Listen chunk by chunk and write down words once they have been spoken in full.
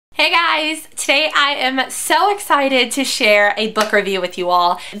guys, today I am so excited to share a book review with you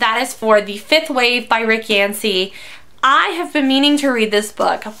all. That is for The Fifth Wave by Yancey. I have been meaning to read this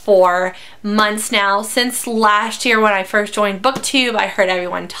book for months now. Since last year when I first joined BookTube, I heard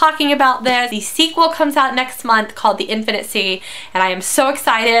everyone talking about this. The sequel comes out next month called The Infinite Sea, and I am so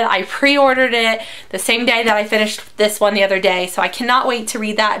excited. I pre-ordered it the same day that I finished this one the other day, so I cannot wait to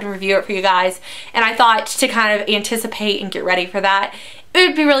read that and review it for you guys. And I thought to kind of anticipate and get ready for that, it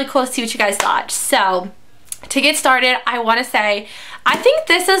would be really cool to see what you guys thought. So to get started, I want to say I think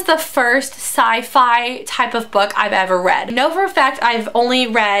this is the first sci-fi type of book I've ever read. I know for a fact I've only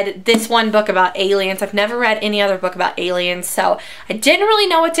read this one book about aliens. I've never read any other book about aliens, so I didn't really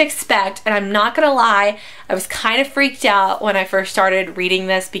know what to expect, and I'm not gonna lie, I was kind of freaked out when I first started reading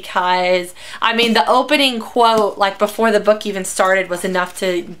this because, I mean, the opening quote, like before the book even started, was enough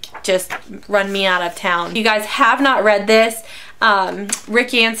to just run me out of town. If you guys have not read this,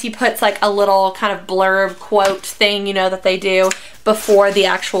 Yancey puts like a little kind of blurb quote thing, you know, that they do before the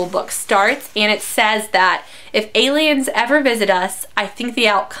actual book starts, and it says that if aliens ever visit us, I think the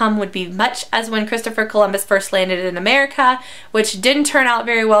outcome would be much as when Christopher Columbus first landed in America, which didn't turn out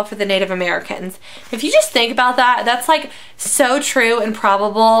very well for the Native Americans. If you just think about that, that's like so true and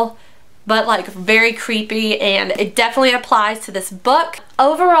probable, but like very creepy, and it definitely applies to this book.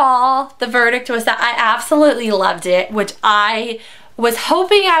 Overall, the verdict was that I absolutely loved it, which I was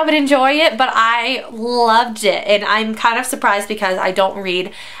hoping I would enjoy it, but I loved it. And I'm kind of surprised because I don't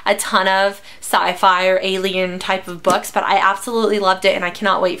read a ton of sci-fi or alien type of books, but I absolutely loved it and I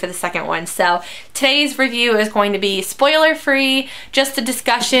cannot wait for the second one. So today's review is going to be spoiler free, just a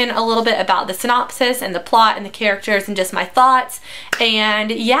discussion a little bit about the synopsis and the plot and the characters and just my thoughts. And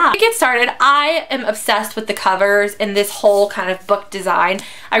yeah, to get started, I am obsessed with the covers and this whole kind of book design.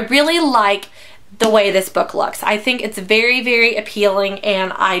 I really like the way this book looks. I think it's very, very appealing,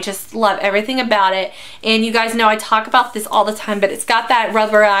 and I just love everything about it. And you guys know I talk about this all the time, but it's got that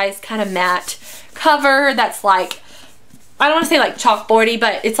rubberized kind of matte cover that's like, I don't want to say like chalkboardy,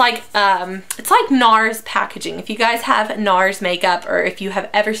 but it's like NARS packaging. If you guys have NARS makeup, or if you have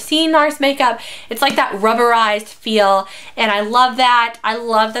ever seen NARS makeup, it's like that rubberized feel, and I love that. I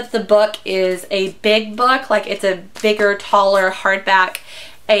love that the book is a big book, like it's a bigger, taller hardback,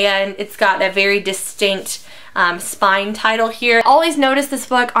 and it's got a very distinct spine title here. I always notice this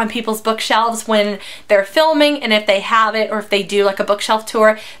book on people's bookshelves when they're filming, and if they have it or if they do like a bookshelf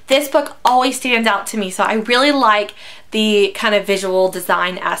tour, this book always stands out to me. So I really like the kind of visual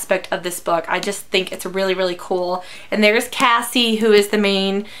design aspect of this book. I just think it's really, really cool. And there's Cassie, who is the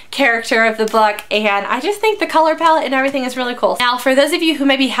main character of the book, and I just think the color palette and everything is really cool. Now, for those of you who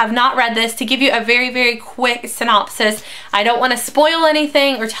maybe have not read this, to give you a very, very quick synopsis, I don't want to spoil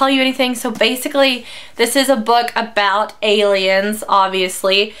anything or tell you anything, so basically this is a book about aliens,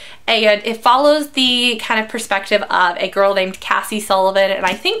 obviously, and it follows the kind of perspective of a girl named Cassie Sullivan, and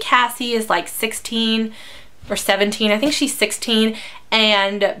I think Cassie is like 16 or 17, I think she's 16,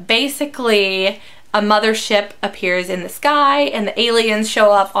 and basically a mothership appears in the sky and the aliens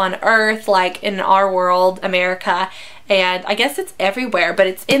show up on Earth, like in our world, America, and I guess it's everywhere, but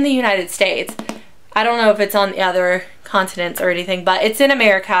it's in the United States. I don't know if it's on the other continents or anything, but it's in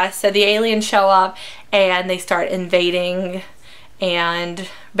America. So the aliens show up and they start invading and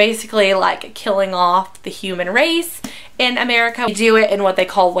basically like killing off the human race in America. They do it in what they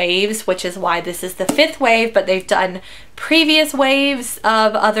call waves, which is why this is the fifth wave, but they've done previous waves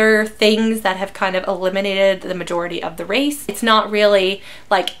of other things that have kind of eliminated the majority of the race. It's not really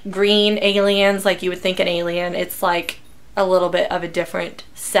like green aliens like you would think an alien. It's like a little bit of a different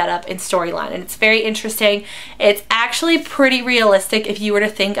setup and storyline, and it's very interesting. It's actually pretty realistic if you were to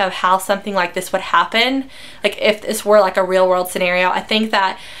think of how something like this would happen, like if this were like a real world scenario. I think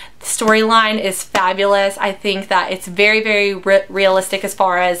that the storyline is fabulous. I think that it's very, very realistic as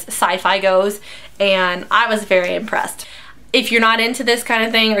far as sci-fi goes, and I was very impressed. If you're not into this kind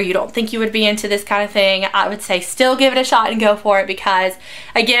of thing, or you don't think you would be into this kind of thing, I would say still give it a shot and go for it, because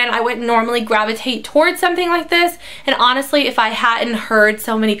again, I wouldn't normally gravitate towards something like this, and honestly, if I hadn't heard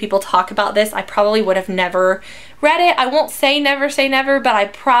so many people talk about this, I probably would have never read it. I won't say never, but I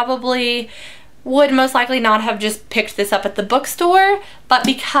probably would most likely not have just picked this up at the bookstore, but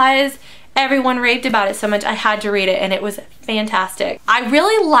because everyone raved about it so much, I had to read it, and it was fantastic. I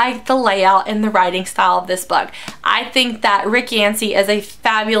really liked the layout and the writing style of this book. I think that Yancey is a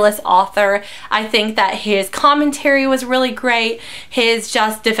fabulous author. I think that his commentary was really great. His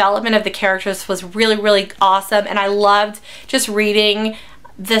just development of the characters was really, really awesome, and I loved just reading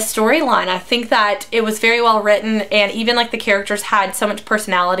the storyline. I think that it was very well written, and even like the characters had so much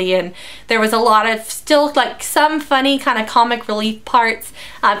personality, and there was a lot of still like some funny kind of comic relief parts,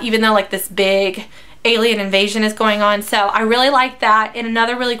 even though like this big alien invasion is going on. So I really like that. And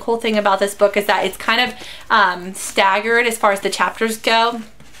another really cool thing about this book is that it's kind of staggered as far as the chapters go,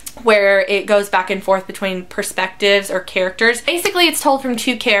 where it goes back and forth between perspectives or characters. Basically, it's told from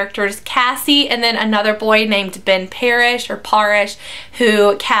two characters, Cassie and then another boy named Ben Parrish,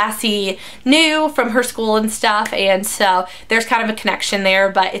 who Cassie knew from her school and stuff, and so there's kind of a connection there,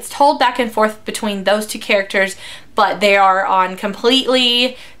 but it's told back and forth between those two characters, but they are on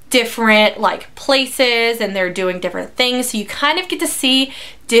completely different like places and they're doing different things, so you kind of get to see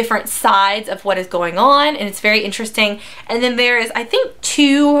different sides of what is going on, and it's very interesting. And then there is, I think,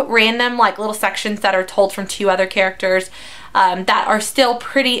 2 random like little sections that are told from 2 other characters that are still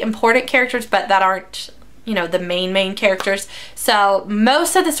pretty important characters, but that aren't, you know, the main characters. So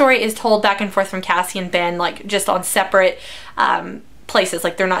most of the story is told back and forth from Cassie and Ben, like just on separate places,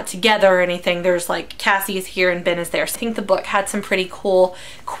 like they're not together or anything. There's like Cassie is here and Ben is there. So I think the book had some pretty cool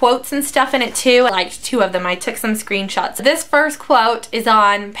quotes and stuff in it too. I liked 2 of them. I took some screenshots. This first quote is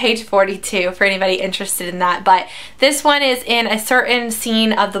on page 42 for anybody interested in that, but this one is in a certain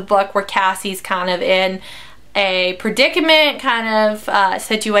scene of the book where Cassie's kind of in a predicament kind of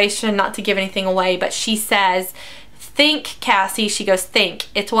situation, not to give anything away, but she says, "Think, Cassie," she goes, "think.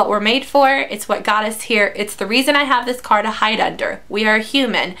 It's what we're made for. It's what got us here. It's the reason I have this car to hide under. We are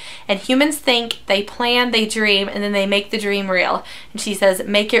human, and humans think, they plan, they dream, and then they make the dream real." And she says,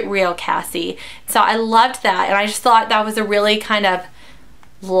 "Make it real, Cassie." So I loved that, and I just thought that was a really kind of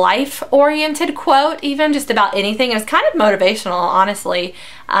life-oriented quote, even just about anything. It was kind of motivational, honestly,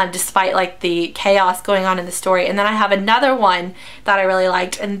 despite like the chaos going on in the story. And then I have another one that I really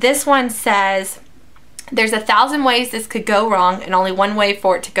liked, and this one says, "There's 1,000 ways this could go wrong and only one way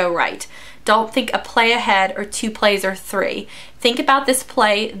for it to go right. Don't think a play ahead or 2 plays or 3. Think about this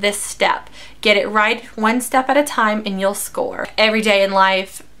play, this step. Get it right 1 step at a time and you'll score." Every day in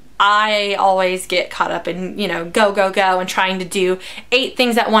life, I always get caught up in, you know, go and trying to do 8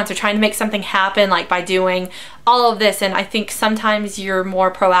 things at once, or trying to make something happen like by doing all of this. And I think sometimes you're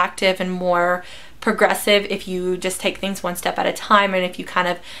more proactive and more progressive if you just take things 1 step at a time, and if you kind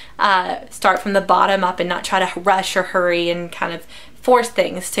of start from the bottom up and not try to rush or hurry and kind of force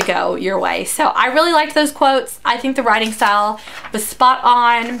things to go your way. So I really liked those quotes. I think the writing style was spot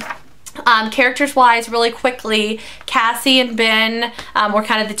on. Characters wise, really quickly, Cassie and Ben were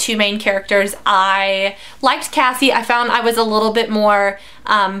kind of the 2 main characters. I liked Cassie. I found I was a little bit more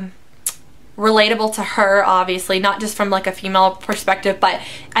relatable to her, obviously, not just from like a female perspective, but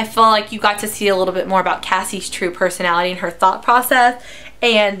I feel like you got to see a little bit more about Cassie's true personality and her thought process.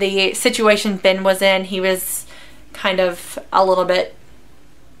 And the situation Ben was in, he was kind of a little bit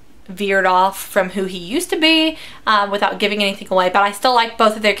veered off from who he used to be, without giving anything away, but I still like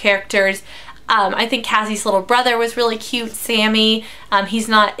both of their characters. I think Cassie's little brother was really cute, Sammy. He's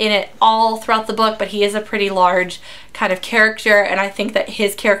not in it all throughout the book, but he is a pretty large kind of character, and I think that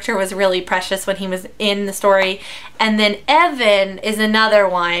his character was really precious when he was in the story. And then Evan is another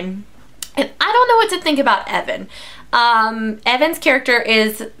one, and I don't know what to think about Evan. Evan's character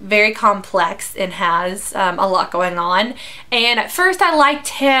is very complex and has a lot going on, and at first I liked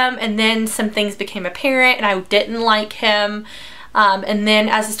him, and then some things became apparent and I didn't like him, and then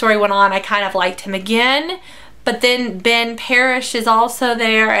as the story went on I kind of liked him again. But then Ben Parrish is also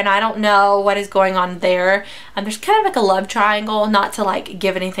there, and I don't know what is going on there. There's kind of like a love triangle, not to like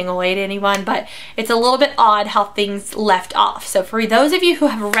give anything away to anyone, but it's a little bit odd how things left off. So for those of you who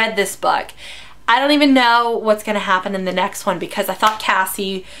have read this book, I don't even know what's going to happen in the next one, because I thought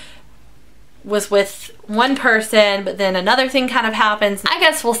Cassie was with one person, but then another thing kind of happens. I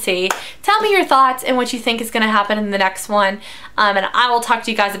guess we'll see. Tell me your thoughts and what you think is going to happen in the next one, and I will talk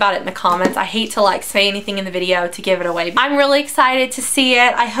to you guys about it in the comments. I hate to like say anything in the video to give it away. I'm really excited to see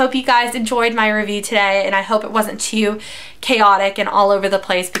it. I hope you guys enjoyed my review today, and I hope it wasn't too chaotic and all over the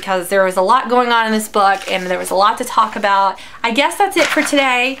place, because there was a lot going on in this book and there was a lot to talk about. I guess that's it for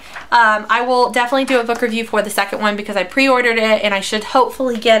today. I will definitely do a book review for the second one, because I pre-ordered it and I should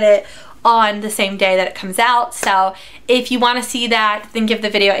hopefully get it on the same day that it comes out. So if you want to see that, then give the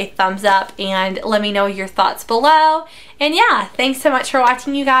video a thumbs up and let me know your thoughts below. And yeah, thanks so much for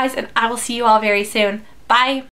watching, you guys, and I will see you all very soon. Bye!